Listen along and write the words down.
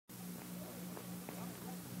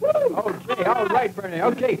Okay, all right, Bernie.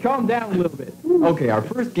 Okay, calm down a little bit. Okay, our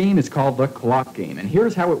first game is called the clock game, and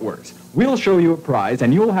here's how it works. We'll show you a prize,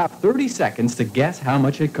 and you'll have 30 seconds to guess how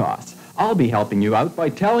much it costs. I'll be helping you out by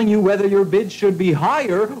telling you whether your bid should be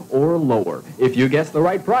higher or lower. If you guess the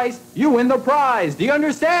right price, you win the prize. Do you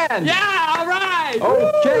understand? Yeah, all right.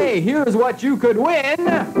 Okay, here's what you could win.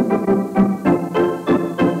 A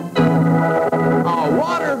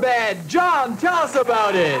waterbed. John, tell us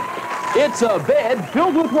about it. It's a bed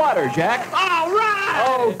filled with water, Jack. All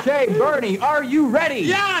right. Okay, Bernie, are you ready?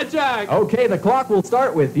 Yeah, Jack. Okay, the clock will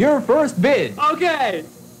start with your first bid. Okay.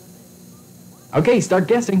 Okay, start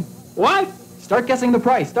guessing. What? Start guessing the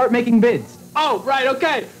price. Start making bids. Oh, right,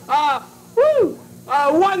 okay.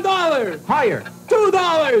 $1. Higher.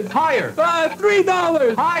 $2. Higher.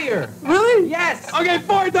 $3. Higher. Really? Yes. Okay,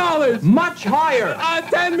 $4. Much higher.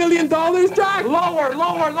 $10 million, Jack. Lower,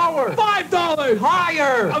 lower, lower. $5.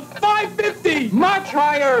 Higher. $550. Much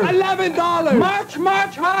higher. $11. Much,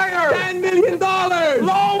 much higher. $10 million.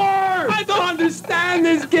 Lower. I don't understand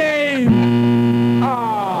this game.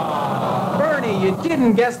 Bernie, you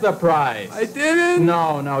didn't guess the price. I didn't?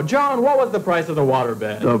 No. John, what was the price of the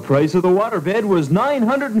waterbed? The price of the waterbed was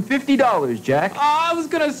 $950, Jack. I was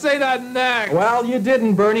going to say that next. Well, you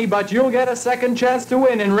didn't, Bernie, but you'll get a second chance to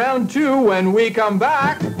win in round 2 when we come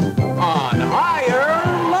back on Higher,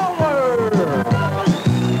 Lower.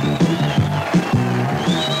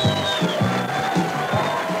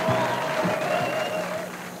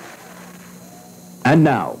 And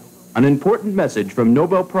now, an important message from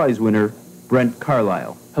Nobel Prize winner Brent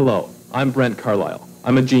Carlisle. Hello, I'm Brent Carlisle.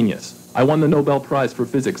 I'm a genius. I won the Nobel Prize for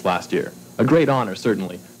Physics last year. A great honor,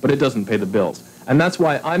 certainly, but it doesn't pay the bills. And that's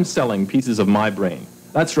why I'm selling pieces of my brain.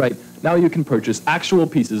 That's right, now you can purchase actual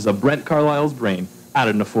pieces of Brent Carlisle's brain at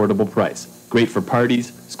an affordable price. Great for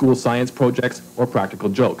parties, school science projects, or practical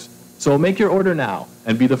jokes. So make your order now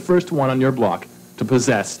and be the first one on your block to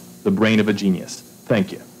possess the brain of a genius.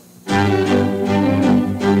 Thank you.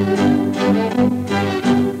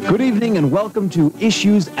 Good evening and welcome to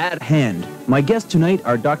Issues at Hand. My guests tonight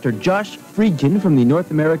are Dr. Josh Friedkin from the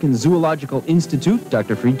North American Zoological Institute.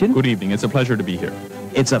 Dr. Friedkin. Good evening. It's a pleasure to be here.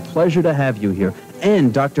 It's a pleasure to have you here.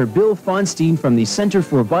 And Dr. Bill Fonstein from the Center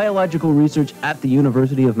for Biological Research at the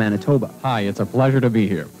University of Manitoba. Hi, it's a pleasure to be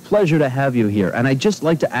here. Pleasure to have you here. And I'd just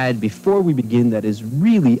like to add before we begin that it's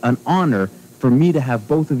really an honor for me to have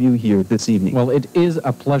both of you here this evening. Well, it is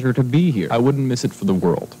a pleasure to be here. I wouldn't miss it for the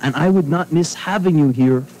world. And I would not miss having you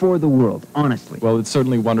here for the world, honestly. Well, it's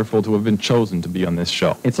certainly wonderful to have been chosen to be on this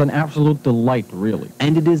show. It's an absolute delight, really.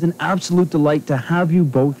 And it is an absolute delight to have you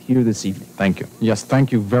both here this evening. Thank you. Yes,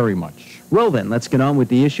 thank you very much. Well then, let's get on with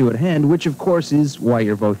the issue at hand, which of course is why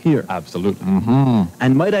you're both here. Absolutely.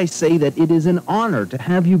 And might I say that it is an honor to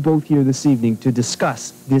have you both here this evening to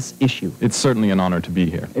discuss this issue. It's certainly an honor to be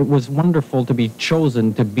here. It was wonderful to be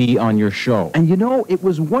chosen to be on your show. And you know, it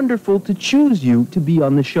was wonderful to choose you to be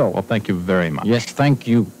on the show. Well, thank you very much. Yes, thank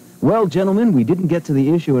you. Well, gentlemen, we didn't get to the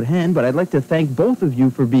issue at hand, but I'd like to thank both of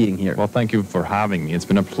you for being here. Well, thank you for having me. It's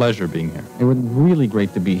been a pleasure being here. It was really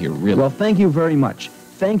great to be here, really. Well, thank you very much.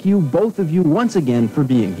 Thank you, both of you, once again for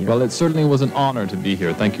being here. Well, it certainly was an honor to be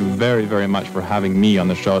here. Thank you very, very much for having me on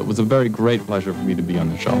the show. It was a very great pleasure for me to be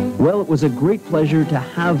on the show. Well, it was a great pleasure to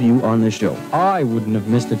have you on the show. I wouldn't have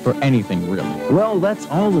missed it for anything, really. Well, that's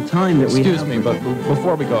all the time that we have. Excuse me, but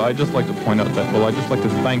before we go, I'd just like to point out that, well, I'd just like to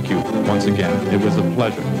thank you once again. It was a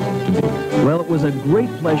pleasure to be here. Well, it was a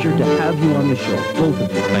great pleasure to have you on the show, both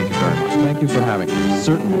of you. Thank you very much. Thank you for having me.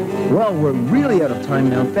 Certainly. Well, we're really out of time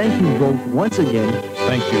now. Thank you both once again.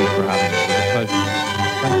 Thank you for having me. It was a pleasure.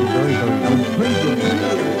 Thank you very, very much.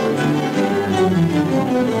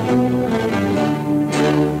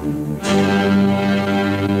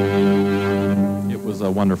 It was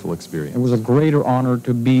a wonderful experience. It was a greater honor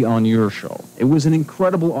to be on your show. It was an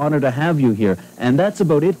incredible honor to have you here. And that's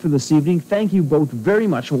about it for this evening. Thank you both very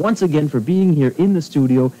much once again for being here in the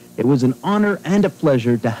studio. It was an honor and a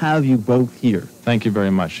pleasure to have you both here. Thank you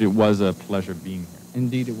very much. It was a pleasure being here.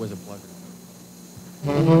 Indeed, it was a pleasure.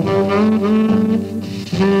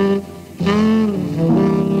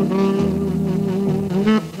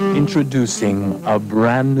 Introducing a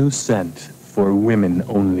brand new scent for women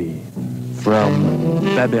only from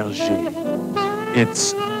Fabergé.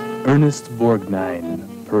 It's Ernest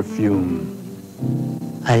Borgnine Perfume.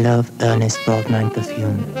 I love Ernest Borgnine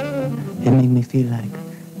Perfume. It made me feel like,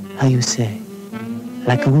 how you say,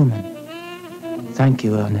 like a woman. Thank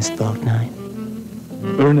you, Ernest Borgnine.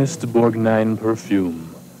 Ernest Borgnine Perfume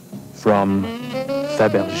from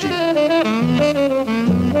Fabergé.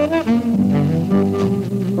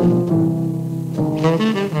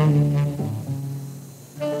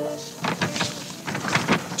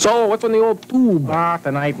 So, what's on the old tube?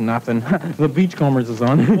 Tonight, nothing. The Beachcombers is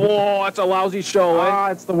on. Oh, that's a lousy show, eh?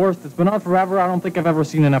 It's the worst. It's been on forever. I don't think I've ever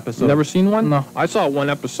seen an episode. Never seen one? No. I saw one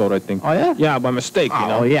episode, I think. Oh, yeah? Yeah, by mistake, you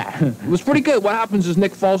know. Oh, yeah. It was pretty good. What happens is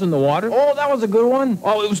Nick falls in the water. Oh, that was a good one.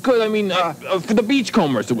 Oh, it was good. I mean, for the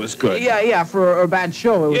Beachcombers, it was good. Yeah, for a bad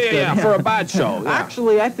show, it was good. Yeah, for a bad show. Yeah.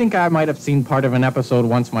 Actually, I think I might have seen part of an episode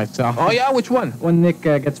once myself. Oh, yeah? Which one? When Nick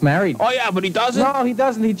gets married. Oh, yeah, but he doesn't? No, he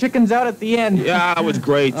doesn't. He chickens out at the end. Yeah, it was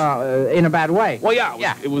great. In a bad way. Well,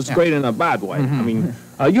 yeah, it was great in a bad way. I mean,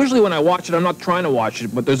 usually when I watch it, I'm not trying to watch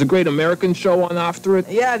it, but there's a great American show on after it.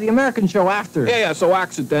 Yeah, the American show after. Yeah, so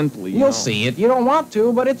accidentally. You'll see it. You don't want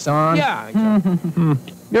to, but it's on. Yeah.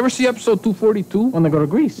 Exactly. You ever see episode 242? When they go to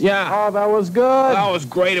Greece. Yeah. Oh, that was good. That was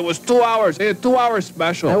great. It was 2 hours. A 2-hour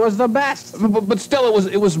special. It was the best. But still,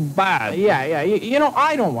 it was bad. Yeah. You know,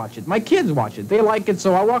 I don't watch it. My kids watch it. They like it,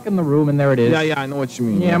 so I walk in the room and there it is. Yeah, I know what you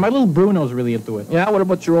mean. Yeah, my little Bruno's really into it. Yeah, what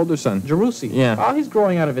about your older son? Jerusi. Yeah. Oh, he's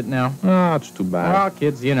growing out of it now. Oh, that's too bad. Oh,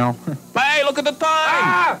 kids, you know. Hey, look at the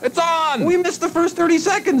time! It's on! We missed the first 30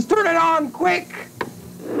 seconds. Turn it on, quick!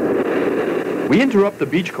 We interrupt the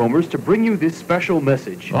Beachcombers to bring you this special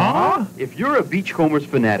message. Huh? If you're a Beachcombers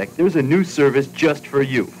fanatic, there's a new service just for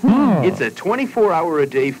you. It's a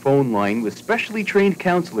 24-hour-a-day phone line with specially trained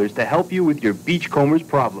counselors to help you with your Beachcombers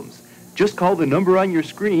problems. Just call the number on your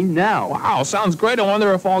screen now. Wow, sounds great. I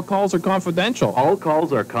wonder if all calls are confidential. All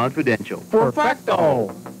calls are confidential.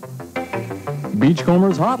 Perfecto!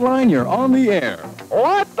 Beachcombers Hotline, you're on the air.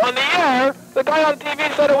 What? On the air? The guy on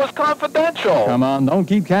TV said it was confidential. Come on, don't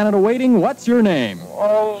keep Canada waiting. What's your name?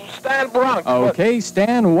 Oh, Stan Brunk. Okay,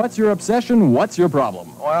 Stan, what's your obsession? What's your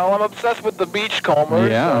problem? Well, I'm obsessed with the Beachcombers.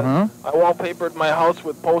 Yeah, I wallpapered my house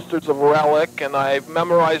with posters of Relic, and I've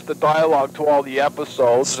memorized the dialogue to all the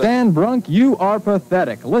episodes. Stan Brunk, you are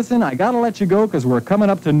pathetic. Listen, I gotta let you go because we're coming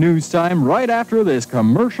up to news time right after this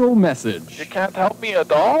commercial message. You can't help me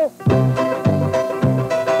at all?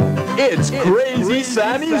 It's Crazy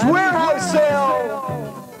Sammy's Warehouse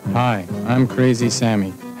Sale! Hi, I'm Crazy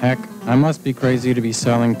Sammy. Heck, I must be crazy to be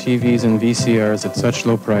selling TVs and VCRs at such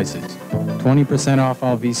low prices. 20% off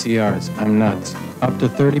all VCRs. I'm nuts. Up to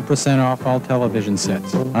 30% off all television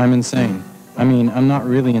sets. I'm insane. I mean, I'm not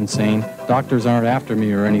really insane. Doctors aren't after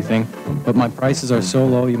me or anything, but my prices are so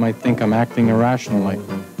low you might think I'm acting irrationally.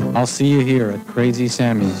 I'll see you here at Crazy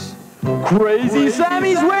Sammy's. Crazy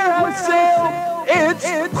Sammy's Warehouse Sale! It's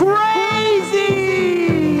crazy!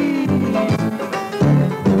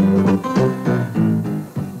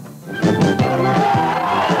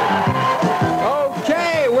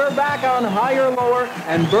 Okay, we're back on Higher Lower,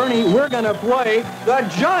 and Bernie, we're gonna play the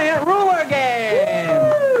Giant Ruler Game!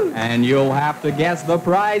 Woo! And you'll have to guess the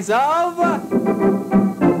prize of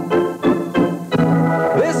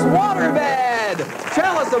this waterbed!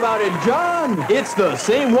 Tell us about it, John! It's the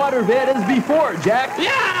same waterbed as before, Jack.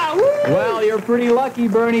 Yeah! Woo! Well, you're pretty lucky,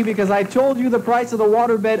 Bernie, because I told you the price of the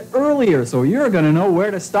waterbed earlier, so you're gonna know where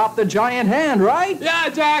to stop the giant hand, right? Yeah,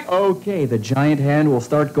 Jack! Okay, the giant hand will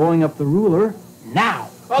start going up the ruler now.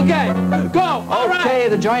 Okay, go! All right. Okay,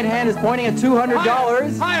 the giant hand is pointing at $200.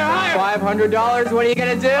 Higher. $500, what are you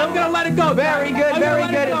gonna do? I'm gonna let it go. Very good, very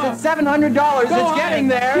good. It's at $700. It's getting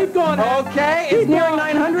there. Keep going. Okay, it's nearing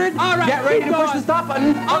 900. All right, Get ready keep to push going. the stop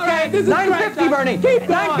button. All Okay, right, this is 950, great, Bernie. Keep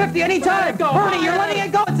going. 950 anytime. Let it go. Bernie, you're Higher. letting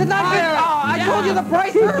it go. It's at 950. Higher. Oh, I Yeah. told you the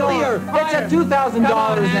price Keep earlier. going. It's at Higher.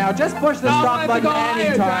 $2,000 Come on, now. Just push the No, stop let it button go higher,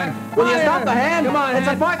 anytime. Jack. Will you Higher. stop the hand? Come on, It's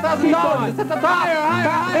at hand. $5,000. Keep It's at the going. top.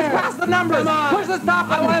 Higher. It's past the numbers. Come on. Push the stop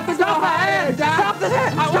button. I want it to Stop go the higher, hand. Jack. Stop the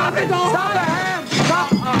hand. I Stop want it it. to go Stop the higher. hand.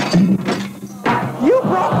 Stop. You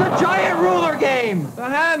broke the giant ruler game. The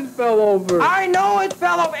hand fell over. I know it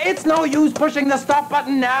fell over. It's no use pushing the stop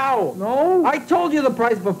button now. No? I told you the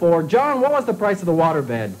price before. John, what was the price of the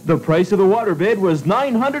waterbed? The price of the waterbed was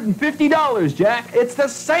 $950, Jack. It's the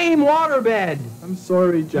same waterbed. I'm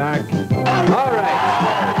sorry, Jack. All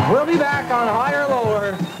right. We'll be back on Higher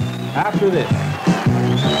Lower after this.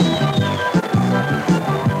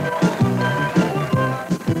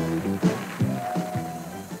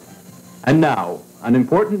 And now, an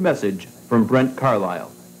important message from Brent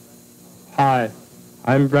Carlisle. Hi,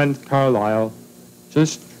 I'm Brent Carlisle.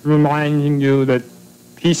 Just reminding you that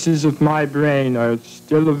pieces of my brain are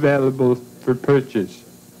still available for purchase.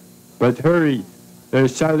 But hurry, they're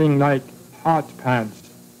selling like hot pants.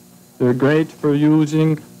 They're great for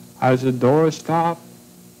using as a doorstop,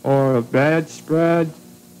 or a bedspread,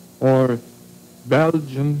 or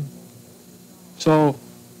Belgium. So,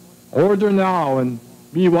 order now and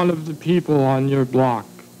be one of the people on your block.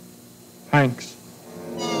 Thanks.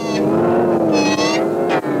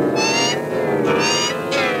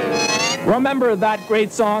 Remember that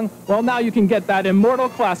great song? Well, now you can get that immortal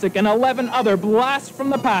classic and 11 other blasts from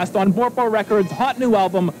the past on Borpo Records' hot new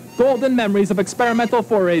album, Golden Memories of Experimental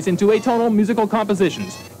Forays into Atonal Musical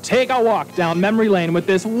Compositions. Take a walk down memory lane with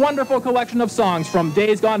this wonderful collection of songs from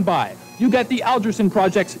days gone by. You get the Algerson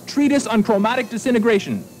Project's Treatise on Chromatic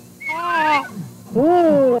Disintegration.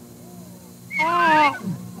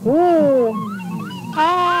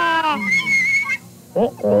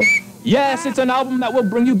 Yes, it's an album that will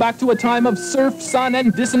bring you back to a time of surf, sun,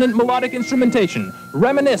 and dissonant melodic instrumentation.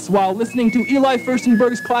 Reminisce while listening to Eli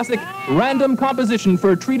Furstenberg's classic Random Composition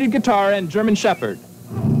for Treated Guitar and German Shepherd.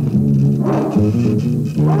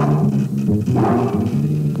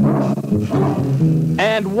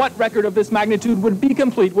 And what record of this magnitude would be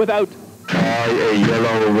complete without... Tie a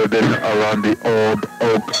yellow ribbon around the old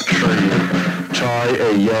oak tree. Tie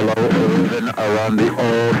a yellow ribbon around the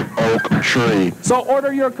old oak tree. So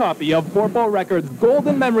order your copy of Borpo Records'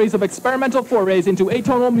 Golden Memories of Experimental Forays into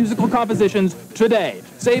Atonal Musical Compositions today.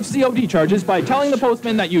 Save COD charges by telling the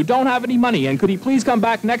postman that you don't have any money and could he please come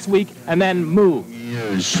back next week and then move.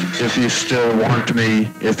 Years, if you still want me,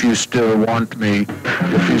 if you still want me,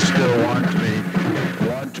 if you still want me,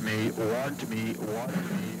 want me, want me, want me.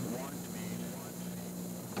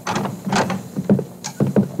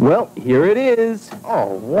 Well, here it is.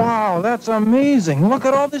 Oh, wow, that's amazing. Look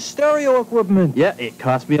at all this stereo equipment. Yeah, it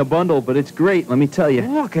cost me a bundle, but it's great, let me tell you.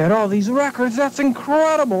 Look at all these records. That's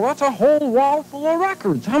incredible. That's a whole wall full of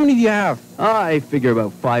records. How many do you have? I figure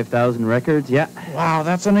about 5,000 records, yeah. Wow,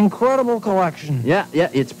 that's an incredible collection. Yeah,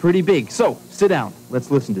 it's pretty big. So, sit down. Let's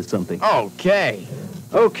listen to something. Okay.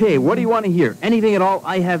 Okay, what do you want to hear? Anything at all?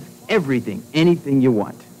 I have everything. Anything you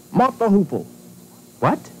want. Mott the Hoople.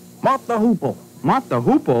 What? Mott the Hoople. Mott the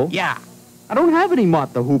Hoople? Yeah. I don't have any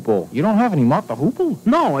Mott the Hoople. You don't have any Mott the Hoople?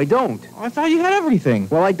 No, I don't. I thought you had everything.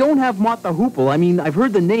 Well, I don't have Mott the Hoople. I mean, I've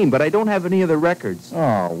heard the name, but I don't have any other records.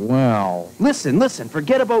 Oh, well. Listen,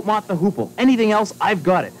 forget about Mott the Hoople. Anything else, I've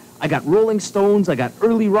got it. I got Rolling Stones, I got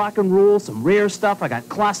early rock and roll, some rare stuff, I got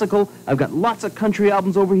classical, I've got lots of country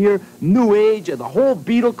albums over here, New Age, the whole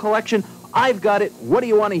Beatle collection. I've got it. What do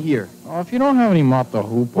you want to hear? Oh, if you don't have any Mott the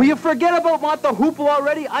Hoople... Will you forget about Mott the Hoople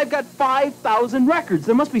already? I've got 5,000 records.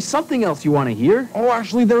 There must be something else you want to hear. Oh,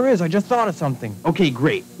 actually, there is. I just thought of something. Okay,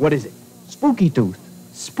 great. What is it? Spooky Tooth.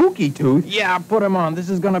 Spooky Tooth? Yeah, put him on. This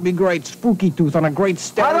is going to be great. Spooky Tooth on a great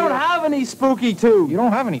stereo. I don't have any Spooky Tooth. You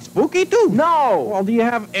don't have any Spooky Tooth? No. Well, do you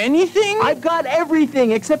have anything? I've got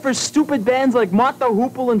everything except for stupid bands like Mott the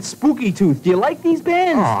Hoople and Spooky Tooth. Do you like these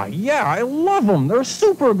bands? Oh, yeah, I love them. They're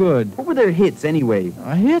super good. What were their hits, anyway?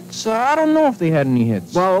 Hits? I don't know if they had any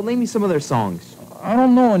hits. Well, name me some of their songs. I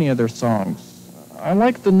don't know any of their songs. I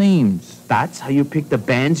like the names. That's how you pick the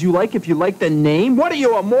bands you like if you like the name? What are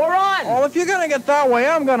you, a moron? Oh, if you're going to get that way,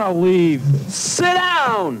 I'm going to leave. Sit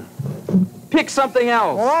down. Pick something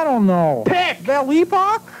else. Well, I don't know. Pick! Belle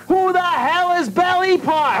Epoque? Who the hell is Belle Epoque?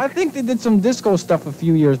 I think they did some disco stuff a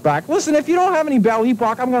few years back. Listen, if you don't have any Belle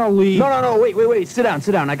Epoque, I'm going to leave. No, wait. Sit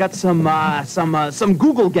down. I got some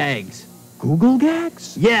Google gags. Google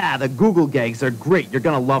gags? Yeah, the Google gags. They're great. You're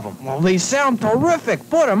going to love them. Well, they sound terrific.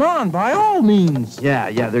 Put them on, by all means. Yeah,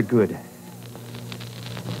 they're good.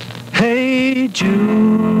 Hey,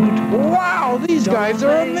 Jude. Wow, these guys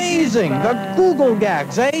are amazing. The Google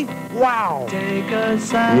gags, eh? Wow. Take a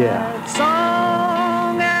sad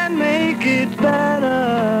song and make it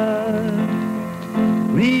better.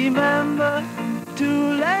 Remember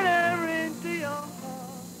to let her into your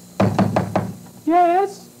heart.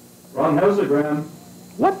 Yes? Wrong houseogram.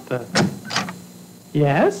 What the?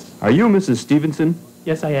 Yes? Are you Mrs. Stevenson?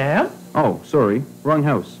 Yes, I am. Oh, sorry. Wrong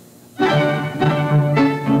house.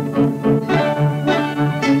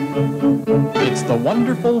 It's the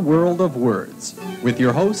wonderful world of words with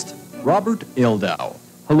your host, Robert Ildow.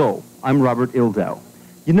 Hello, I'm Robert Ildow.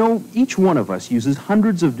 You know, each one of us uses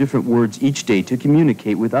hundreds of different words each day to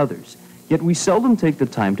communicate with others, yet we seldom take the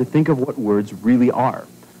time to think of what words really are.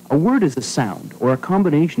 A word is a sound, or a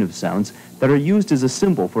combination of sounds that are used as a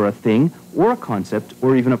symbol for a thing, or a concept,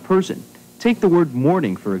 or even a person. Take the word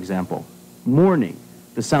morning, for example. Morning.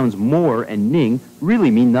 The sounds more and ning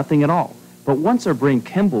really mean nothing at all. But once our brain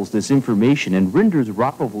kembles this information and renders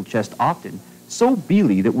rockable chest often, so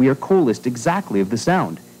beely that we are coalesced exactly of the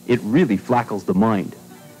sound. It really flackles the mind.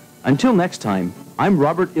 Until next time, I'm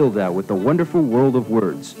Robert Ildow with the wonderful world of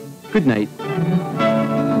words. Good night.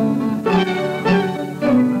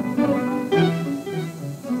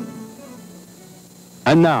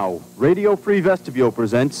 And now, Radio Free Vestibule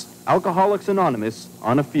presents Alcoholics Anonymous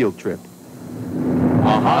on a field trip.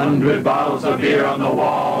 100 bottles of beer on the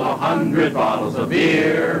wall, 100 bottles of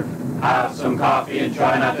beer. Have some coffee and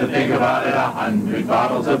try not to think about it. 100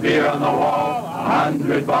 bottles of beer on the wall.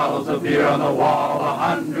 100 bottles of beer on the wall.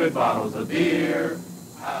 100 bottles of beer.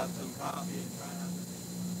 Have some coffee and try not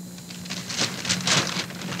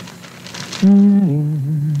to...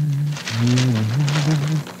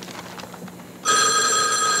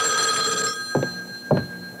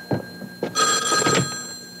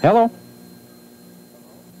 Hello?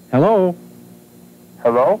 Hello?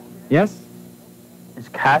 Hello? Yes? Is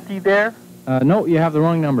Kathy there? No, you have the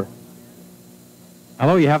wrong number.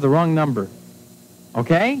 Hello, you have the wrong number.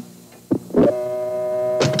 Okay?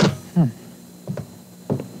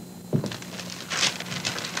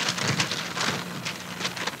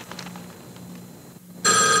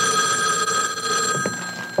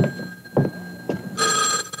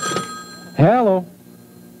 Hello?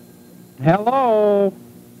 Hello?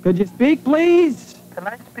 Could you speak, please? Can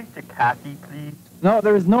I speak to Kathy, please? No,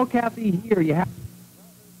 there is no Kathy here. You have...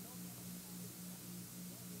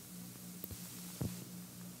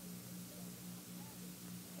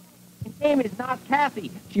 Her name is not Kathy.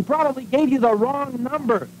 She probably gave you the wrong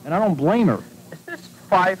number, and I don't blame her. Is this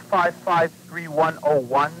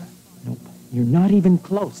 555-3101? Nope. You're not even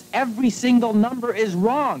close. Every single number is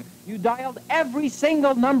wrong. You dialed every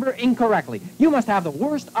single number incorrectly. You must have the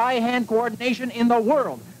worst eye-hand coordination in the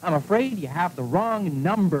world. I'm afraid you have the wrong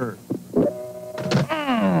number.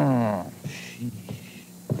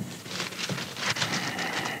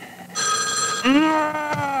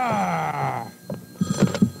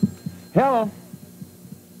 Hello.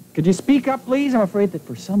 Could you speak up, please? I'm afraid that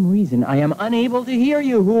for some reason I am unable to hear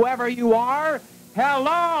you, whoever you are.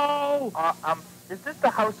 Hello? Is this the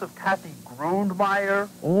house of Kathy Grundmeyer?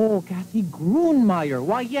 Oh, Kathy Grundmeyer.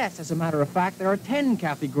 Why, yes, as a matter of fact, there are 10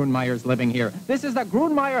 Kathy Grundmeyers living here. This is the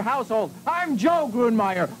Grundmeyer household. I'm Joe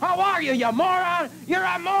Grundmeyer. How are you, you moron? You're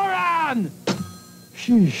a moron!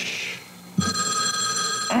 Sheesh.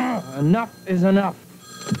 Enough is enough.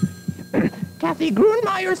 Kathy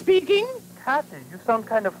Grundmeyer speaking. Kathy, you sound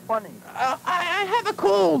kind of funny. I have a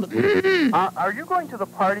cold. Are you going to the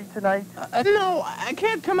party tonight? No, I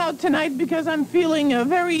can't come out tonight because I'm feeling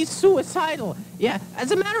very suicidal. Yeah, as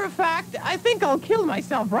a matter of fact, I think I'll kill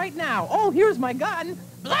myself right now. Oh, here's my gun.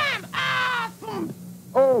 Blam! Ah! Thump.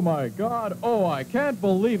 Oh, my God. Oh, I can't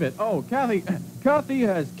believe it. Oh, Kathy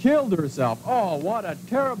has killed herself. Oh, what a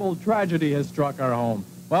terrible tragedy has struck our home.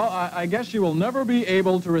 Well, I guess she will never be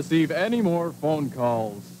able to receive any more phone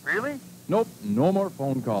calls. Really? Nope, no more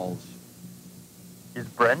phone calls. Is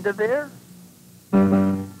Brenda there?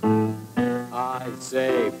 I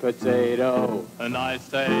say potato. And I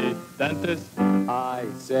say dentist. I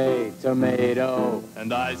say tomato.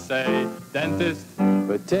 And I say dentist.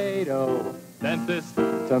 Potato. Dentist.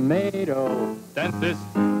 Tomato. Dentist.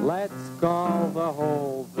 Let's call the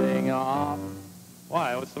whole thing off.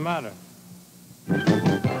 Why? What's the matter?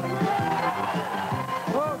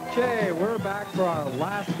 Okay, we're back for our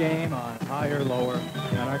last game on Higher Lower,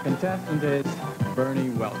 and our contestant is Bernie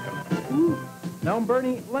Welcome. Now,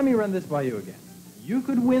 Bernie, let me run this by you again. You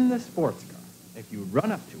could win the sports car if you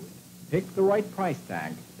run up to it, pick the right price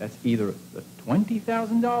tag, that's either the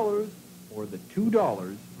 $20,000 or the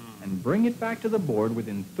 $2, and bring it back to the board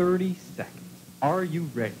within 30 seconds. Are you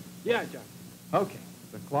ready? Yeah, John. Okay,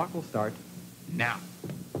 the clock will start now.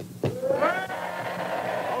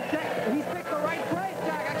 Okay, he's picked the right price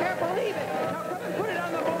tag. I can't believe it. Now come and put it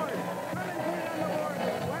on the board. Come and put it on the board.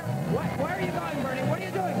 Where are you going, Bernie? What are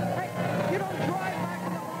you doing? Hey, you don't drive back to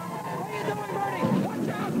the board. What are you doing, Bernie? Watch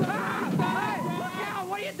out. Ah, hey, look out.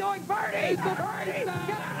 What are you doing, Bernie? Bernie, get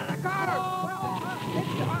out of the car. Well,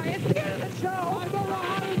 it's the end of the show. I don't know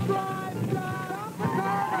how to drive. Stop the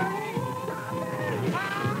car, Bernie. Stop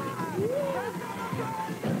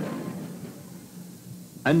it.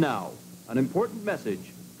 And now, an important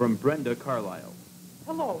message from Brenda Carlisle.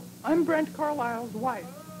 Hello, I'm Brent Carlisle's wife.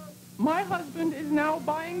 My husband is now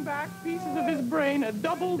buying back pieces of his brain at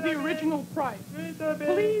double the original price.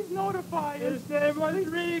 Please notify us. His name was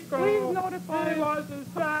Rico. Please notify He us. was a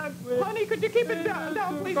sandwich. Honey, could you keep it down,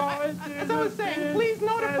 please? As I was saying, please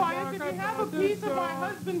notify us if you have a piece of my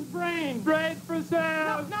husband's brain. Brain for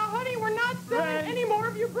sale. Now, honey, we're not selling any more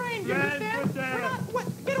of your brain. Do you Brain understand? for sale. We're not. What?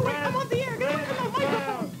 Get away! I'm on the air. Get away from the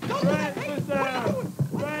microphone. Don't do that. Hey, what are you doing?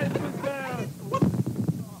 Brain for sale. What?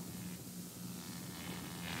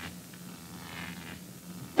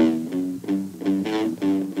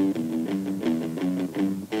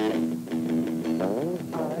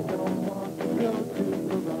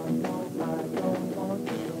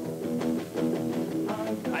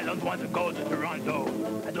 I don't want to go to to Toronto.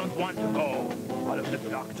 I don't want to go. All of the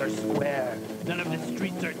blocks are square. None of the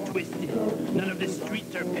streets are twisted. None of the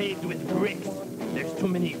streets are paved with bricks. There's too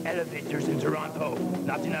many elevators in Toronto.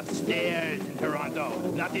 Not enough stairs in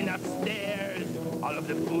Toronto. Not enough stairs. All of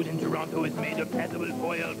the food in Toronto is made of edible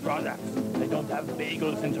oil products. They don't have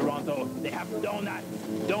bagels in Toronto. They have donuts.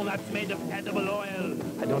 Donuts made of edible oil.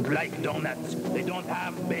 I don't like donuts. They don't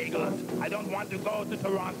have bagels. I don't want to go to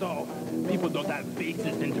Toronto. People don't have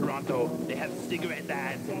faces in Toronto. They have cigarette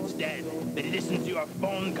ads instead. They listen to your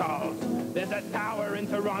phone calls. There's a tower in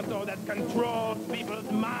Toronto that controls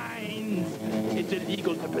people's minds. It's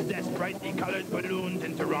illegal to possess brightly colored balloons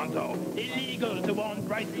in Toronto. Illegal to own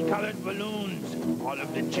brightly colored balloons. All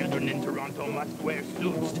of the children in Toronto must wear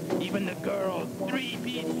suits. Even the girls,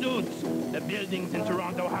 three-piece suits. The buildings in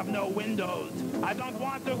Toronto have no windows. I don't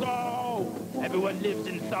want to go. Everyone lives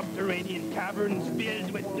in subterranean caverns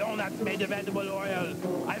filled with donuts made of edible oil.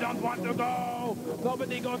 I don't want to go.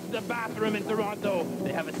 Nobody goes to the bathroom in Toronto.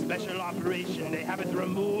 They have a special operation. They have it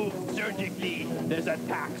removed surgically. There's a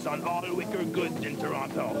tax on all wicker goods in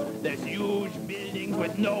Toronto. There's huge buildings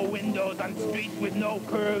with no windows on streets with no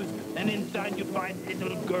curves. And inside you find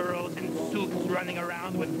little girls in suits running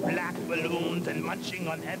around with black balloons and munching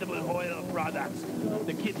on edible oil products.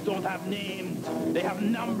 The kids don't have names. They have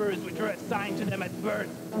numbers which are assigned to them at birth.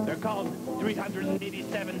 They're called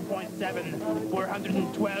 387.7,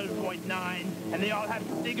 412.9, and they all have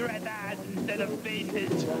cigarette ads instead of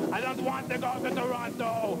faces. I don't want to go to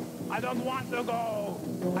Toronto. I don't want to go.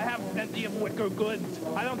 I have plenty of wicker goods.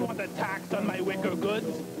 I don't want a tax on my wicker goods.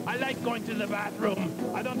 I like going to the bathroom.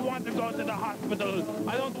 I don't want to go to the hospital.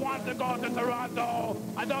 I don't want to go to Toronto.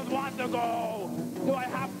 I don't want to go. Do I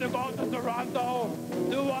have to go to Toronto?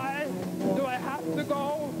 Do I? Do I have to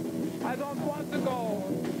go? I don't want to go.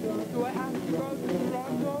 Do I have to go to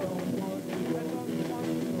Toronto? I don't want to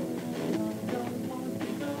go.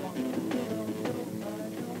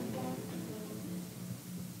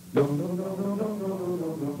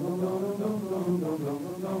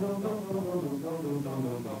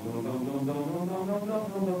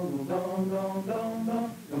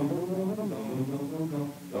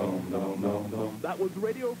 That was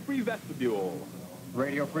Radio Free Vestibule.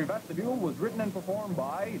 Radio Free Vestibule was written and performed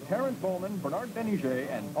by Terrence Bowman, Bernard Beniger,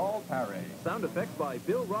 and Paul Paré. Sound effects by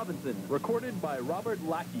Bill Robinson. Recorded by Robert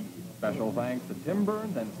Lackey. Special thanks to Tim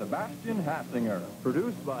Burns and Sebastian Hassinger.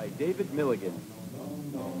 Produced by David Milligan.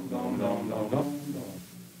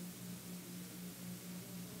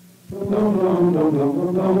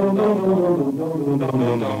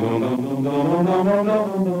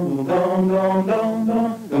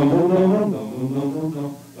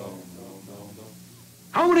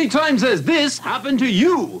 How many times has this happened to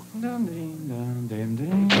you?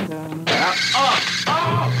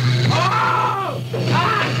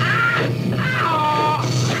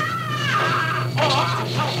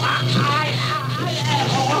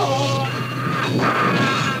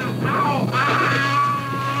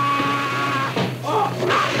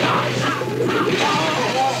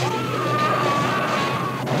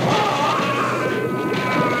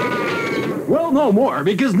 Well, no more,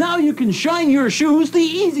 because now you can shine your shoes the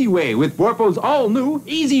easy way with Borpo's all-new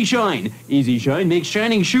Easy Shine. Easy Shine makes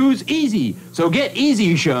shining shoes easy. So get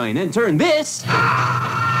Easy Shine and turn this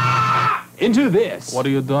into this. What are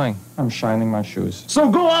you doing? I'm shining my shoes. So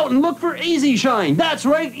go out and look for Easy Shine. That's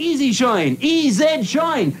right, Easy Shine. E-Z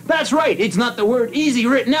Shine. That's right, it's not the word easy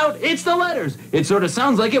written out, it's the letters. It sort of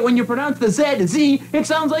sounds like it when you pronounce the Z, Z. It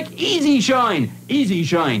sounds like Easy Shine. Easy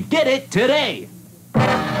Shine. Get it today.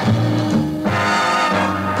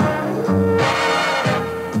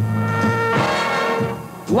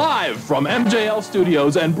 Live from MJL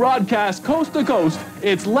Studios and broadcast coast to coast,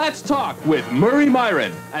 it's Let's Talk with Murray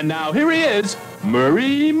Myron. And now here he is,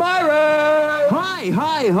 Murray Myron!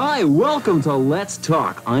 Hi. Welcome to Let's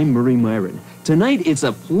Talk. I'm Murray Myron. Tonight, it's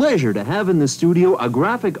a pleasure to have in the studio a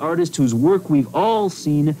graphic artist whose work we've all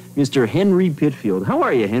seen, Mr. Henry Pitfield. How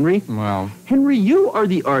are you, Henry? Well... Henry, you are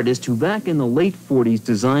the artist who back in the late 40s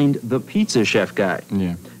designed the Pizza Chef guy.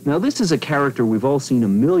 Yeah. Now, this is a character we've all seen a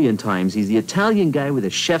million times. He's the Italian guy with a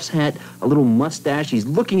chef's hat, a little mustache. He's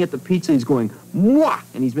looking at the pizza, he's going, mwah!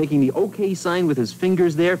 And he's making the okay sign with his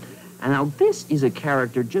fingers there. And now this is a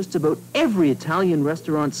character just about every Italian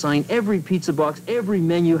restaurant sign, every pizza box, every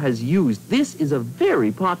menu has used. This is a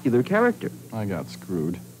very popular character. I got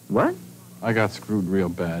screwed. What? I got screwed real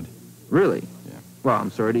bad. Really? Yeah. Well, I'm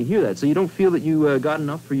sorry to hear that. So you don't feel that you got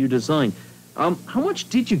enough for your design. How much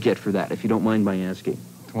did you get for that, if you don't mind my asking?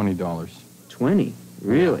 $20. 20?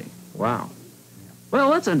 Really? Wow. Well,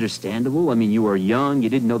 that's understandable. I mean, you were young, you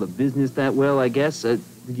didn't know the business that well, I guess. Did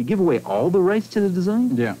you give away all the rights to the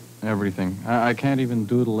design? Yeah. everything. I can't even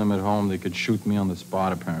doodle them at home. They could shoot me on the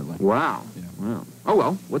spot, apparently. Wow. Yeah. Wow. Oh,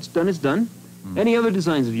 well, what's done is done. Any other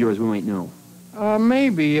designs of yours we might know?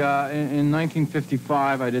 Maybe. In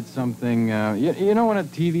 1955, I did something... you know when a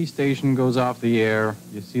TV station goes off the air,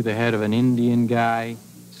 you see the head of an Indian guy,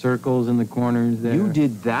 circles in the corners there? You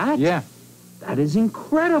did that? Yeah. That is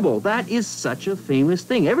incredible. That is such a famous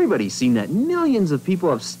thing. Everybody's seen that. Millions of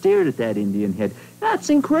people have stared at that Indian head.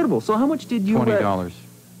 That's incredible. So how much did you... $20.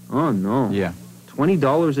 Oh, no. Yeah.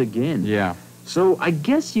 $20 again. Yeah. So I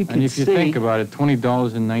guess you could say... And if you think about it, $20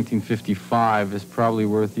 in 1955 is probably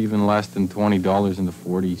worth even less than $20 in the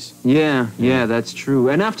 40s. Yeah, that's true.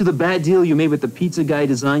 And after the bad deal you made with the pizza guy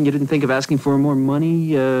design, you didn't think of asking for more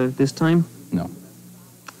money this time? No.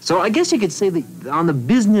 So I guess you could say that on the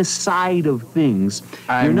business side of things,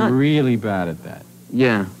 I'm really bad at that.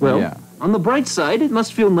 Yeah, well, yeah. On the bright side, it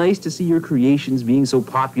must feel nice to see your creations being so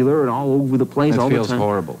popular and all over the place all the time. It feels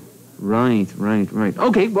horrible. Right.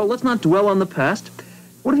 Okay, well, let's not dwell on the past.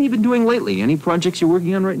 What have you been doing lately? Any projects you're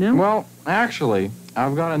working on right now? Well, actually,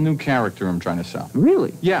 I've got a new character I'm trying to sell.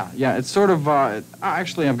 Really? Yeah, it's sort of,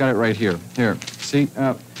 actually, I've got it right here. Here, see,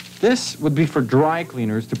 this would be for dry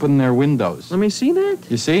cleaners to put in their windows. Let me see that.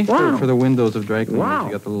 You see? Wow. For the windows of dry cleaners. Wow.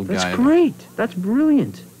 You got the little guy. That's great. That's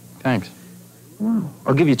brilliant. Thanks. Wow.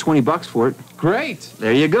 I'll give you $20 for it. Great.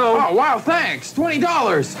 There you go. Oh, wow, thanks.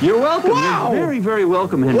 $20. You're welcome. Wow. You're very, very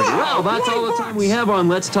welcome, Henry. Wow, Well, that's all the time we have on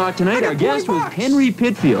Let's Talk tonight. Our guest was Henry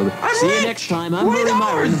Pitfield. See you next time. I'm Murray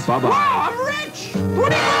Myron. Bye-bye. Wow, I'm rich!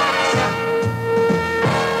 $20!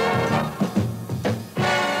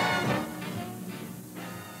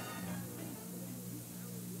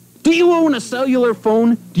 Do you own a cellular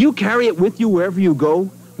phone? Do you carry it with you wherever you go?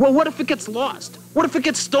 Well, what if it gets lost? What if it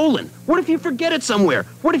gets stolen? What if you forget it somewhere?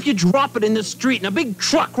 What if you drop it in the street and a big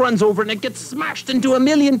truck runs over and it gets smashed into a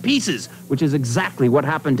million pieces? Which is exactly what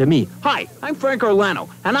happened to me. Hi, I'm Frank Orlano,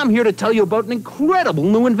 and I'm here to tell you about an incredible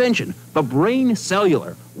new invention, the Brain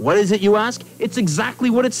Cellular. What is it, you ask? It's exactly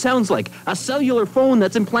what it sounds like. A cellular phone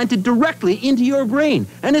that's implanted directly into your brain,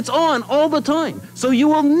 and it's on all the time, so you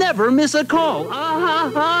will never miss a call.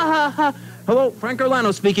 Hello, Frank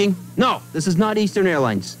Orlano speaking. No, this is not Eastern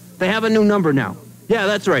Airlines. They have a new number now. Yeah,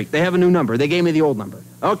 that's right. They have a new number. They gave me the old number.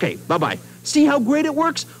 Okay, bye-bye. See how great it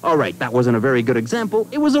works? All right, that wasn't a very good example.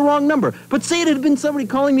 It was a wrong number. But say it had been somebody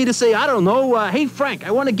calling me to say, I don't know, hey, Frank,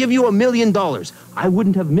 I want to give you $1 million. I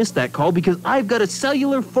wouldn't have missed that call because I've got a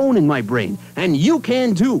cellular phone in my brain, and you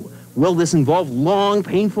can too. Will this involve long,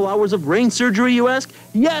 painful hours of brain surgery, you ask?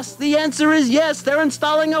 Yes, the answer is yes. They're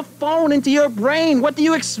installing a phone into your brain. What do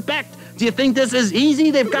you expect? Do you think this is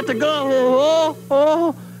easy? They've got to go.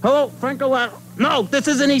 Hello, Frank Orlano. No, this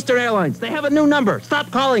isn't Eastern Airlines. They have a new number. Stop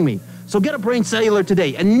calling me. So get a Brain Cellular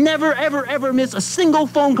today and never, ever, ever miss a single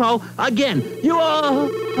phone call again. You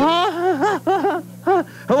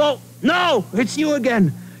hello? No, it's you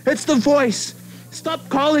again. It's the voice. Stop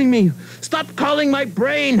calling me. Stop calling my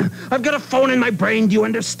brain. I've got a phone in my brain. Do you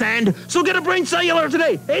understand? So get a Brain Cellular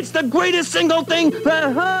today. It's the greatest single thing.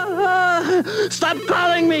 Stop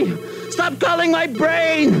calling me. Stop calling my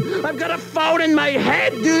brain. I've got a phone in my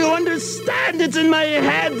head. Do you understand? It's in my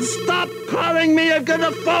head. Stop calling me. I've got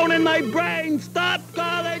a phone in my brain. Stop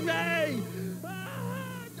calling me.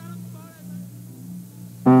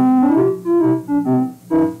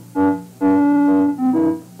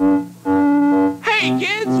 Hey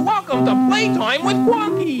kids, welcome to Playtime with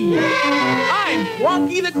Quonky. I'm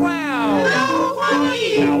Quonky the Clown. Hello,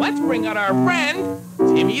 Quonky. Now let's bring out our friend,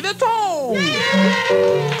 Timmy the Toad.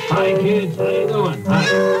 Hi kids, how you doing? Hi.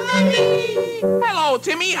 Hello,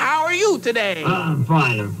 Timmy. How are you today? I'm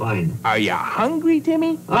fine. Are you hungry,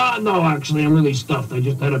 Timmy? No, actually, I'm really stuffed. I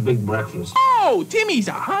just had a big breakfast. Oh, Timmy's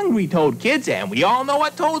a hungry toad, kids, and we all know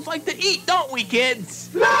what toads like to eat, don't we, kids?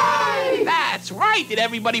 Flies! That's right. Did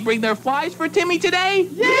everybody bring their flies for Timmy today?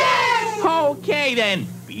 Yes! Okay, then.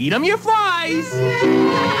 Feed them your flies.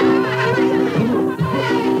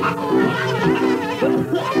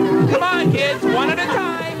 Come on, kids, one at a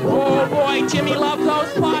time. Oh, boy, Timmy loves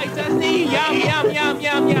those flies, doesn't he? Yum, yum, yum,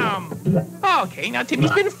 yum, yum. Okay, now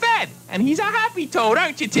Timmy's been fed, and he's a happy toad,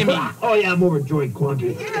 aren't you, Timmy? Oh, yeah, I'm overjoyed,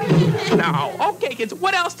 Quonky. Now, okay, kids,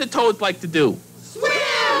 what else do toads like to do?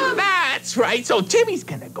 Swim! That's right, so Timmy's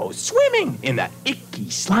gonna go swimming in that icky,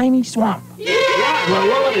 slimy swamp. Yeah,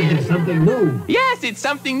 well, it's something new. Yes, it's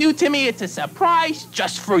something new, Timmy. It's a surprise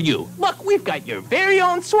just for you. Look, we've got your very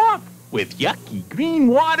own swamp with yucky green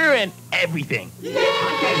water and everything. Yeah!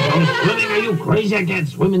 I can't go swimming. Are you crazy? I can't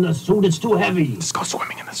swim in the suit. It's too heavy. Let's go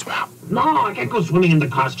swimming in the swamp. No, I can't go swimming in the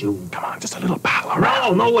costume. Come on, just a little paddle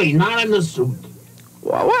around. No way, not in the suit.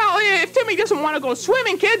 Well, if Timmy doesn't want to go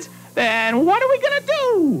swimming, kids, Then what are we gonna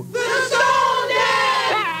do? The Stone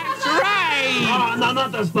Dance! That's right! No,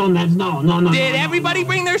 not the Stone Dance. No. Did everybody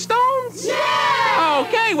bring their stones? Yeah!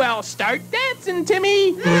 Okay, well, start dancing,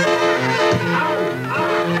 Timmy.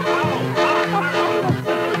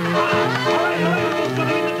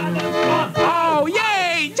 Oh,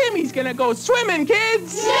 yay! Timmy's gonna go swimming,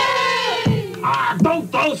 kids. Yay! Don't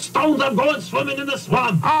throw stones. I'm going swimming in the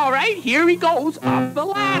swamp. All right, here he goes up the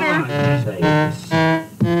ladder.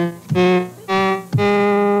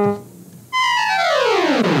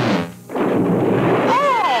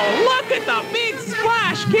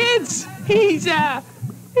 Kids, he's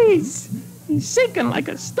sinking like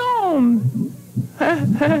a stone.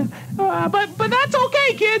 But that's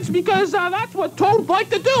okay, kids, because that's what toads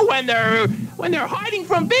like to do when they're hiding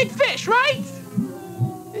from big fish, right?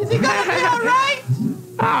 Is he gonna be all right?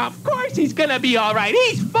 Of course he's gonna be all right.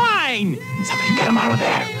 He's fine. Somebody get him out of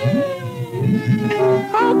there.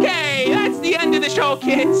 Okay, that's the end of the show,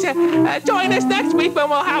 kids. Join us next week when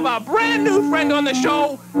we'll have a brand new friend on the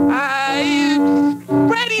show,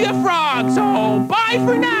 Freddy the Frog. So, bye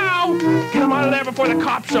for now. Get him out of there before the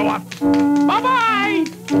cops show up. Bye-bye.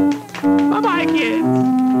 Bye-bye, kids.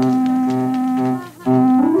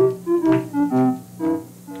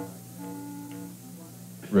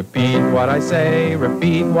 Repeat what I say,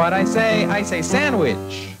 repeat what I say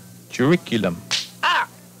sandwich. Curriculum.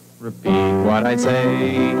 Repeat what I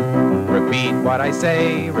say, repeat what I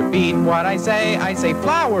say, repeat what I say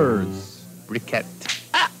flowers. Briquette.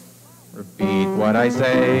 Repeat what I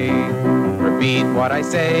say, repeat what I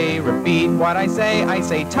say, repeat what I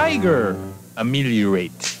say tiger.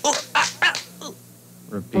 Ameliorate.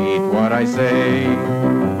 Repeat what I say,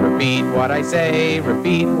 repeat what I say,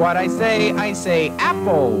 repeat what I say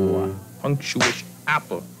apple. Punctuation.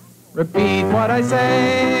 Apple. Repeat what I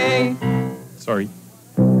say. Sorry.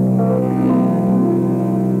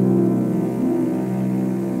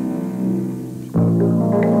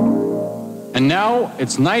 And now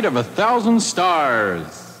it's Night of 1,000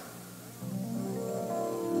 Stars.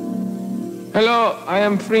 Hello, I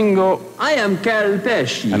am Fringo. I am Carol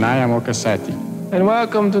Pesci. And I am Ocasati. And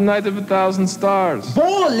welcome to Night of 1,000 Stars.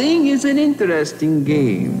 Bowling is an interesting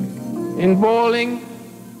game. In bowling,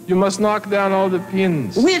 you must knock down all the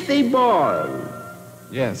pins. With a ball.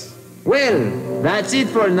 Yes. Well, that's it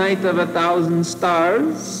for Night of 1,000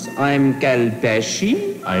 Stars. I'm Cal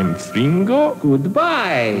Pesci. I'm Fringo.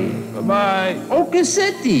 Goodbye. Bye-bye. Oh,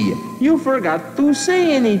 Cassetti, you forgot to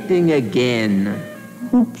say anything again.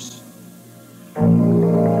 Oops.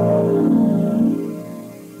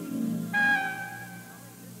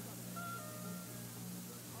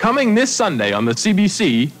 Coming this Sunday on the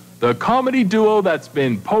CBC, the comedy duo that's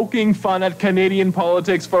been poking fun at Canadian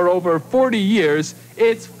politics for over 40 years,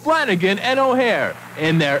 it's Flanagan and O'Hare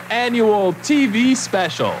in their annual TV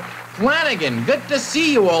special. Flanagan, good to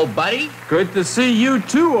see you, old buddy. Good to see you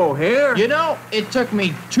too, O'Hare. You know, it took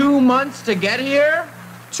me 2 months to get here.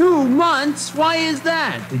 2 months? Why is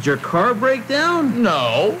that? Did your car break down?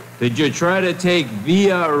 No. Did you try to take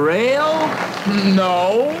via rail?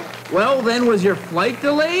 No. Well, then, was your flight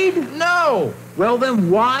delayed? No. Well, then,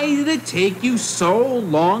 why did it take you so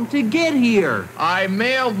long to get here? I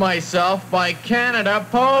mailed myself by Canada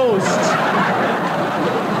Post.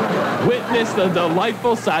 Witness the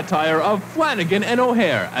delightful satire of Flanagan and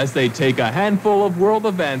O'Hare as they take a handful of world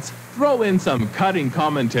events, throw in some cutting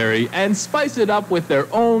commentary, and spice it up with their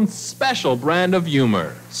own special brand of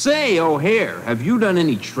humor. Say, O'Hare, have you done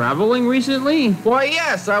any traveling recently? Why,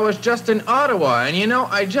 yes, I was just in Ottawa, and you know,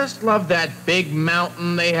 I just love that big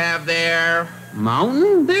mountain they have there.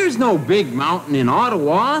 Mountain? There's no big mountain in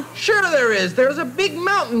Ottawa. Sure there is. There's a big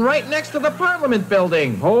mountain right next to the Parliament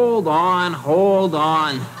building. Hold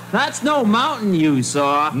on. That's no mountain you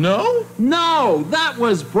saw. No? No, that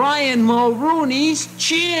was Brian Mulrooney's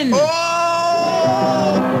chin.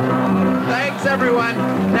 Oh! Thanks, everyone.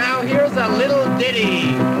 Now here's a little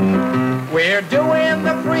ditty. We're doing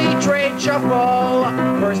the free trade shuffle.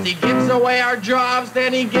 First he gives away our jobs,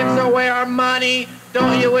 then he gives away our money.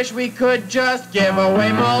 Don't you wish we could just give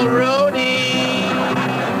away Mulrooney?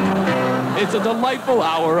 It's a delightful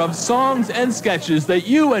hour of songs and sketches that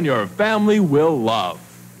you and your family will love.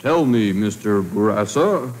 Tell me, Mr.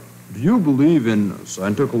 Burassa, do you believe in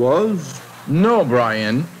Santa Claus? No,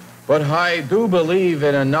 Brian, but I do believe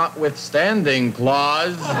in a notwithstanding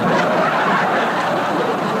clause. The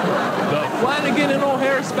Flanagan and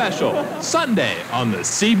O'Hare Special, Sunday on the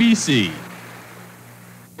CBC.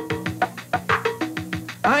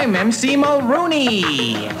 I'm MC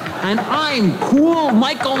Mulrooney. And I'm Cool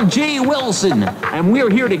Michael J. Wilson. And we're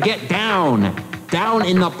here to get down. Down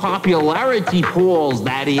in the popularity polls,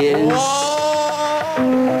 that is. Whoa!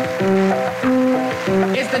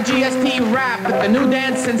 the GST rap with the new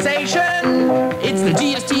dance sensation. It's the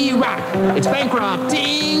GST rap. It's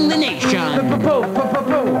bankrupting the nation.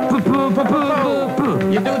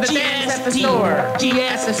 You do the dance at the store. At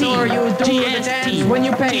the store, you do the dance when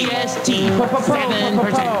you pay. GST.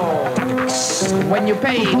 7%. When you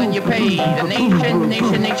pay. The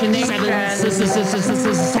nation.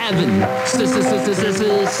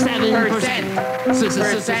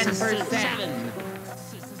 7%.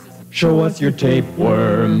 Show us your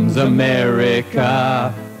tapeworms,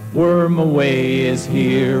 America. Worm Away is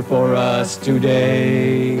here for us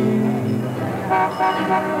today.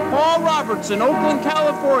 Paul Robertson, Oakland,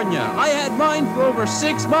 California. I had mine for over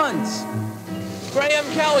 6 months. Graham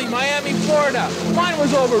Kelly, Miami, Florida. Mine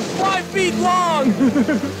was over 5 feet long.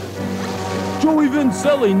 Joey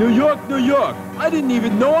Vincelli, New York, New York. I didn't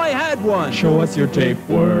even know I had one. Show us your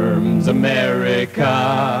tapeworms,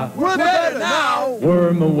 America. We're better now.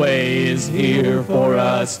 Worm Away is here for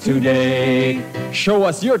us today. Show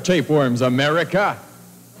us your tapeworms, America.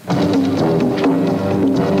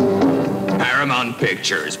 Paramount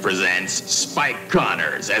Pictures presents Spike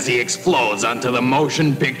Connors as he explodes onto the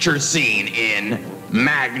motion picture scene in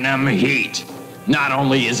Magnum Heat. Not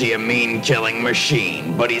only is he a mean-killing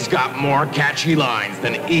machine, but he's got more catchy lines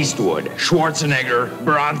than Eastwood, Schwarzenegger,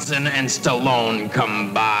 Bronson, and Stallone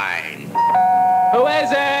combined. Who is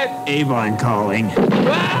it? Avon calling.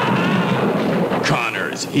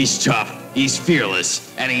 Connors, he's tough, he's fearless,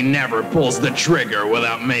 and he never pulls the trigger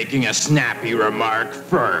without making a snappy remark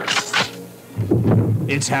first.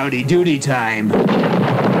 It's howdy doody time.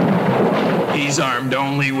 He's armed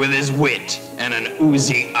only with his wit and an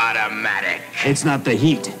Uzi automatic. It's not the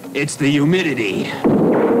heat, it's the humidity.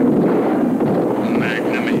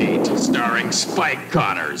 Magnum Heat, starring Spike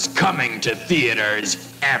Connors, coming to theaters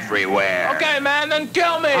everywhere. Okay, man, then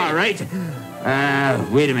kill me. All right.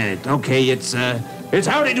 Wait a minute. Okay, it's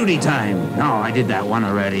howdy doody time. No, I did that one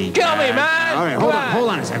already. Kill me, man. All right, hold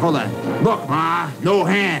on a sec, hold on. Look, Ma, no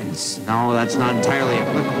hands. No, that's not entirely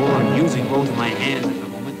applicable. I'm using both of my hands at the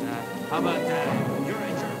moment. How about you're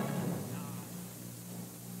right, sure.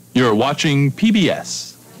 You're watching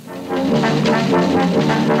PBS.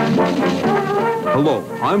 Hello,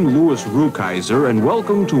 I'm Louis Rukeyser, and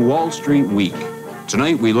welcome to Wall Street Week.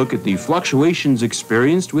 Tonight we look at the fluctuations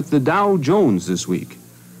experienced with the Dow Jones this week.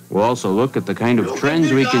 We'll also look at the kind of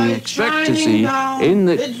trends we can expect to see in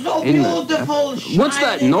the... What's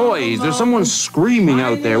that noise? There's someone screaming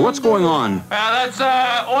out there. What's going on? That's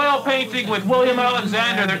oil painting with William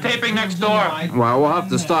Alexander. They're taping next door. Well, we'll have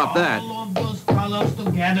to stop that.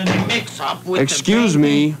 Mix up with Excuse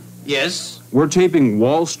me. Yes? We're taping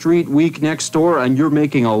Wall Street Week next door, and you're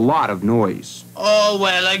making a lot of noise. Oh,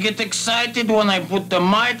 well, I get excited when I put the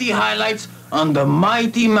mighty highlights on the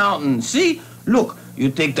mighty mountain. See? Look, you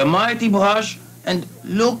take the mighty brush and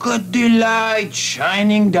look at the light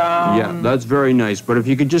shining down. Yeah, that's very nice, but if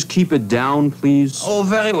you could just keep it down, please. Oh,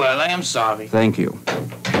 very well. I am sorry. Thank you.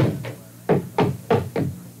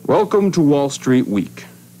 Welcome to Wall Street Week.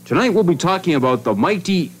 Tonight we'll be talking about the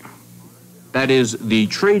mighty... That is, the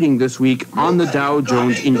trading this week on the Dow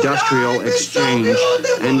Jones Industrial Exchange.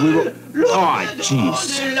 And we will... Oh,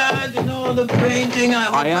 jeez.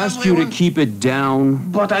 I asked you to keep it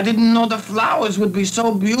down. But I didn't know the flowers would be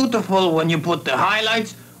so beautiful when you put the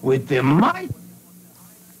highlights with the mighty...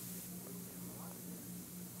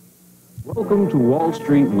 Welcome to Wall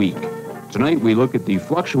Street Week. Tonight we look at the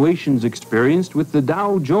fluctuations experienced with the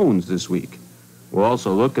Dow Jones this week. We'll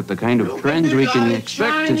also look at the kind of trends we can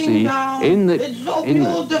expect to see in the...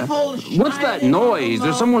 What's that noise?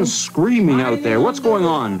 There's someone screaming out there. What's going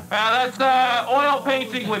on? That's oil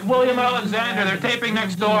painting with William Alexander. They're taping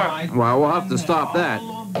next door. Well, we'll have to stop that.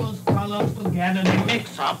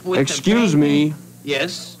 Mix up with Excuse me.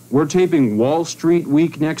 Yes? We're taping Wall Street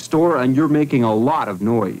Week next door, and you're making a lot of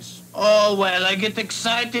noise. Oh, well, I get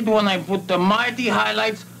excited when I put the mighty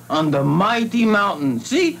highlights on the mighty mountain.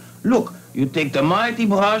 See? Look, you take the mighty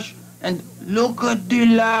brush and look at the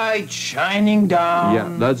light shining down. Yeah,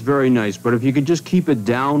 that's very nice, but if you could just keep it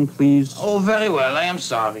down, please. Oh, very well. I am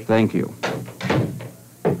sorry. Thank you.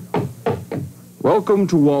 Welcome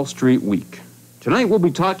to Wall Street Week. Tonight we'll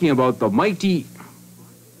be talking about the mighty...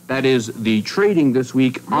 That is, the trading this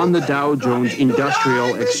week on the Dow Jones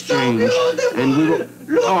Industrial Exchange. And we will...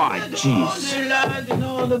 Oh, jeez.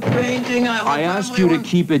 I asked you to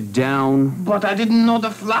keep it down. But I didn't know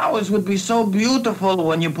the flowers would be so beautiful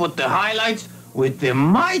when you put the highlights with the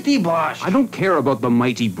mighty brush. I don't care about the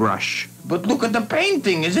mighty brush. But look at the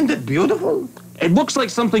painting. Isn't it beautiful? It looks like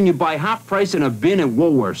something you buy half price in a bin at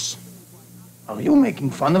Woolworths. Are you making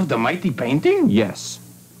fun of the mighty painting? Yes.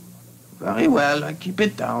 Very well. I keep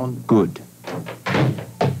it down. Good.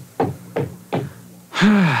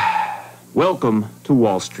 Welcome to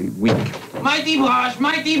Wall Street Week. Mighty Bosh,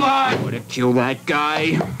 Mighty Bosh! I'm gonna kill that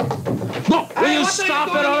guy. Look, will you stop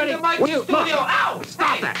it already? Will you, look, Ow!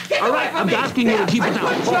 stop that. All right, I'm asking you to keep it down.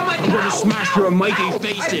 I'm gonna smash your mighty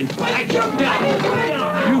face in.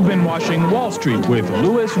 Down. You've been watching Wall Street with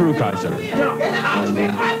Louis Rukeyser.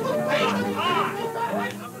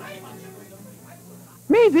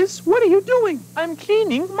 Mavis, what are you doing? I'm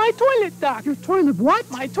cleaning my toilet duct. Your toilet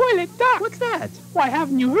what? My toilet duct. What's that? Why,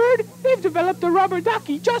 haven't you heard? They've developed a rubber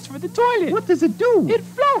ducky just for the toilet. What does it do? It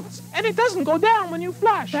floats, and it doesn't go down when you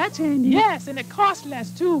flush. That's handy. Yes, and it costs less,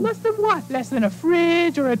 too. Less than what? Less than a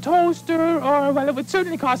fridge or a toaster, or, well, it would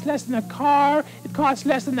certainly cost less than a car. It costs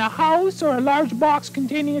less than a house or a large box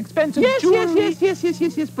containing expensive jewelry.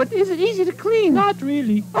 Yes. But is it easy to clean? Not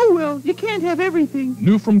really. Oh, well, you can't have everything.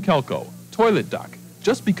 New from Kelco, toilet duck.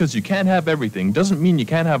 Just because you can't have everything doesn't mean you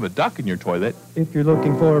can't have a duck in your toilet. If you're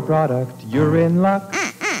looking for a product, you're in luck.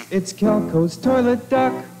 It's Kelco's Toilet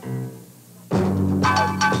Duck.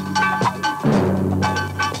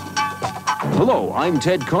 Hello, I'm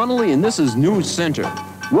Ted Connolly, and this is News Center.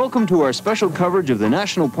 Welcome to our special coverage of the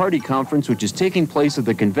National Party Conference, which is taking place at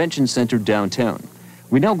the Convention Center downtown.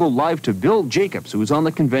 We now go live to Bill Jacobs, who is on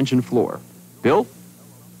the convention floor. Bill?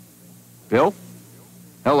 Bill?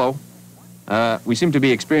 Hello. We seem to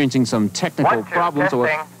be experiencing some technical problems.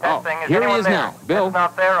 Testing. Is here he is there? now. Bill? It's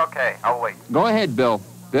not there? Okay, I'll wait. Go ahead, Bill.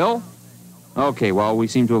 Bill? Okay, well, we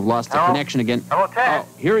seem to have lost the connection again. Hello, Ted.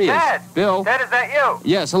 Oh, here he Ted. is. Bill? Ted, is that you?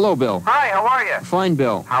 Yes, hello, Bill. Hi, how are you? Fine,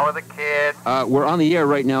 Bill. How are the kids? We're on the air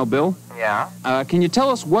right now, Bill. Yeah? Can you tell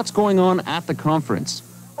us what's going on at the conference?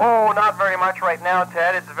 Oh, not very much right now,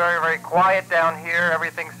 Ted. It's very, very quiet down here.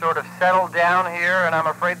 Everything's sort of settled down here, and I'm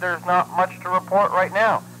afraid there's not much to report right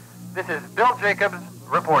now. This is Bill Jacobs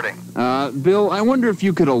reporting. Bill, I wonder if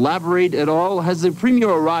you could elaborate at all. Has the Premier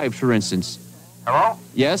arrived, for instance? Hello?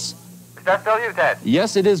 Yes? Is that still you, Ted?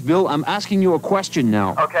 Yes, it is, Bill. I'm asking you a question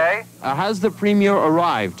now. Okay. Has the Premier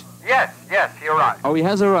arrived? Yes, he arrived. Oh, he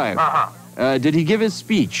has arrived? Uh-huh. Did he give his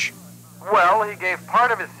speech? Well, he gave part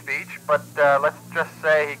of his speech, but let's just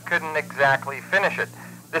say he couldn't exactly finish it.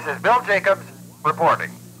 This is Bill Jacobs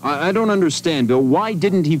reporting. I don't understand, Bill. Why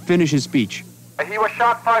didn't he finish his speech? He was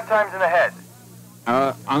shot 5 times in the head.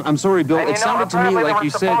 I'm sorry, Bill. And It sounded to me like you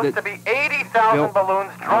said that... there were supposed to be 80,000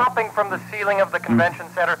 balloons dropping from the ceiling of the convention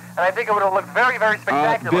center, and I think it would have looked very, very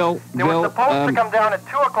spectacular. They were supposed to come down at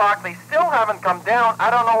 2 o'clock. They still haven't come down. I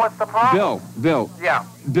don't know what's the problem. Bill. Yeah.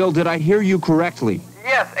 Bill, did I hear you correctly?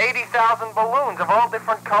 Yes, 80,000 balloons of all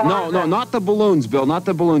different colors. No, not the balloons, Bill, not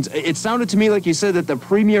the balloons. It sounded to me like you said that the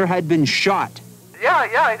Premier had been shot. Yeah,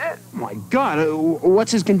 I did. My God,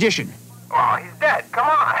 what's his condition? Oh, he's dead. Come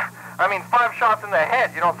on. I mean, 5 shots in the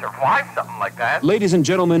head. You don't survive something like that. Ladies and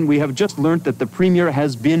gentlemen, we have just learned that the Premier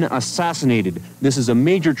has been assassinated. This is a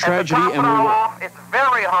major tragedy, and to top it all off, it's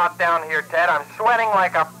very hot down here, Ted. I'm sweating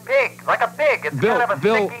like a pig. Like a pig. It's kind of a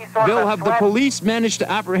sticky sort Bill, of have sweat. the police managed to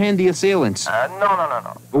apprehend the assailants?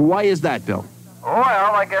 No. Why is that, Bill? Well,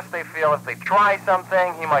 I guess they feel if they try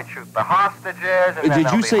something, he might shoot the hostages. And then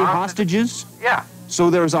Did you say hostages? Yeah. So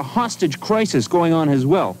there's a hostage crisis going on as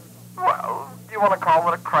well. Well, do you want to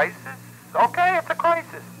call it a crisis? Okay, it's a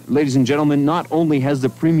crisis. Ladies and gentlemen, not only has the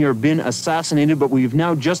Premier been assassinated, but we've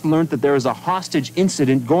now just learned that there is a hostage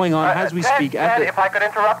incident going on as we speak. Ted, if I could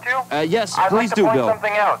interrupt you? Yes, I'd please like to do, point Bill.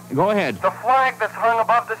 something out. Go ahead. The flag that's hung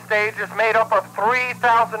above the stage is made up of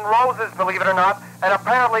 3,000 roses, believe it or not, and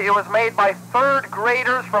apparently it was made by 3rd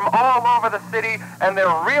graders from all over the city, and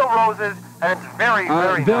they're real roses, and it's very,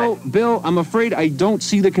 very nice. Bill, I'm afraid I don't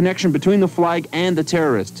see the connection between the flag and the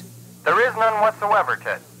terrorist. There is none whatsoever,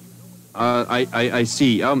 Ted. I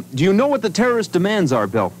see. Do you know what the terrorist demands are,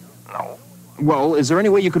 Bill? No. Well, is there any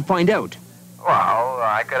way you could find out? Well,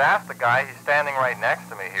 I could ask the guy. He's standing right next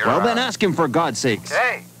to me here. Well, then ask him, for God's sakes.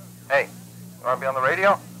 Hey, you want to be on the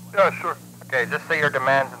radio? Yeah, sure. Okay, just say your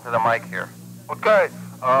demands into the mic here. Okay,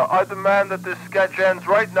 I demand that this sketch ends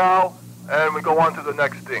right now, and we go on to the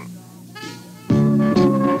next thing.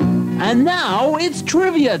 And now it's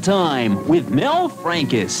trivia time with Mel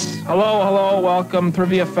Frankus. Hello, welcome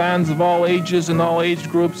trivia fans of all ages and all age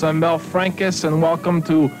groups. I'm Mel Frankus, and welcome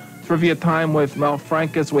to Trivia Time with Mel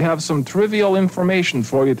Frankus. We have some trivial information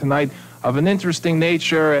for you tonight of an interesting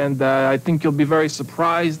nature, and I think you'll be very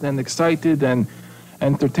surprised and excited and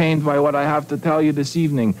entertained by what I have to tell you this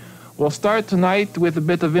evening. We'll start tonight with a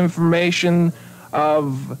bit of information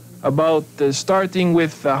about starting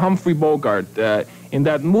with Humphrey Bogart. In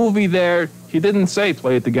that movie there, he didn't say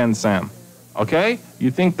 "play it again, Sam." Okay? You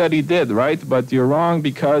think that he did, right? But you're wrong,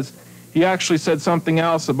 because he actually said something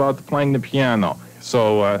else about playing the piano.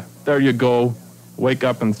 So there you go. wake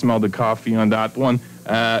up and smell the coffee on that one.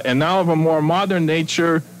 And now of a more modern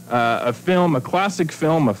nature, a classic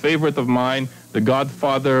film, a favorite of mine, The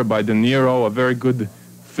Godfather by De Niro, a very good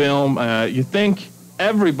film.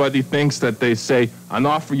 Everybody thinks that they say, an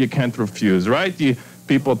offer you can't refuse, right?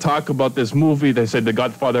 People talk about this movie, they say The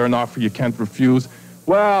Godfather, an offer you can't refuse.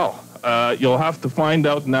 Well, you'll have to find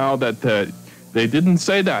out now that they didn't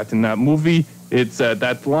say that in that movie. It's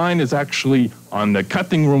that line is actually on the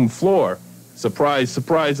cutting room floor. Surprise,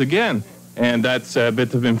 surprise again. And that's a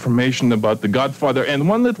bit of information about The Godfather. And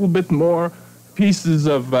one little bit more pieces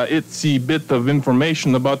of itsy bit of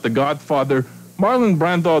information about The Godfather. Marlon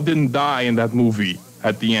Brando didn't die in that movie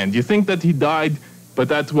at the end. You think that he died, but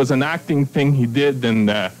that was an acting thing he did, and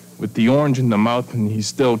with the orange in the mouth, and he's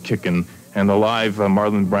still kicking and alive,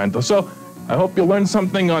 Marlon Brando. So I hope you learned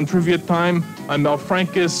something on Trivia Time. I'm Mel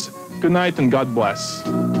Francis. Good night and God bless.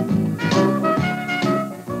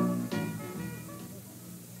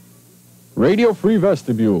 Radio Free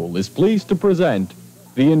Vestibule is pleased to present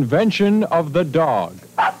The Invention of the Dog.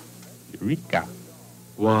 Eureka.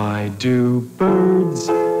 Why do birds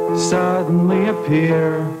suddenly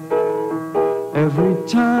appear every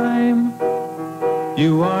time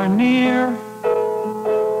you are near?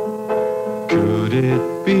 Could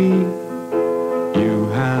it be you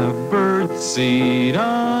have birdseed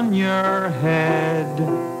on your head?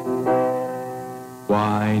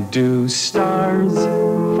 Why do stars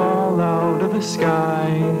fall out of the sky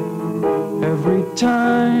every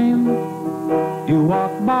time you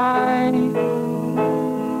walk by?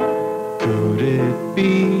 Could it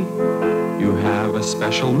be you have a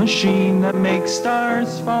special machine that makes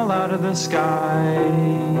stars fall out of the sky?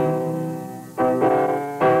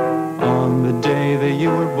 On the day that you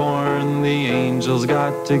were born, the angels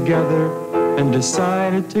got together and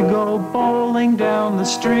decided to go bowling down the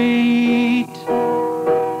street.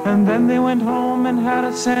 And then they went home and had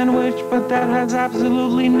a sandwich, but that has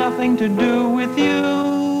absolutely nothing to do with you.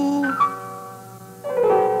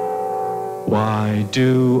 Why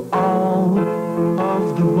do all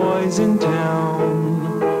of the boys in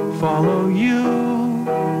town follow you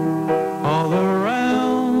all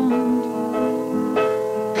around?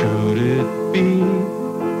 Could it be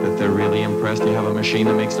that they're really impressed you have a machine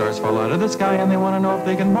that makes stars fall out of the sky, and they want to know if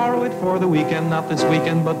they can borrow it for the weekend, not this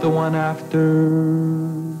weekend, but the one after?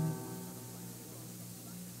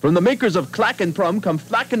 From the makers of Clack and Prum come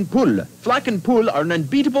Flack and Pule. Flack and Pule are an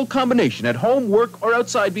unbeatable combination at home, work, or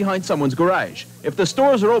outside behind someone's garage. If the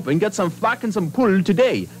stores are open, get some Flack and some Pule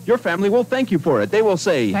today. Your family will thank you for it. They will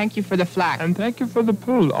say, thank you for the Flack. And thank you for the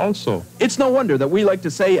Pule also. It's no wonder that we like to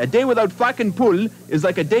say a day without Flack and Pule is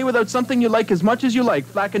like a day without something you like as much as you like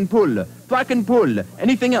Flack and Pule. Flack and Pule.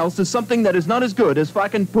 Anything else is something that is not as good as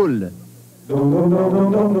Flack and Pule.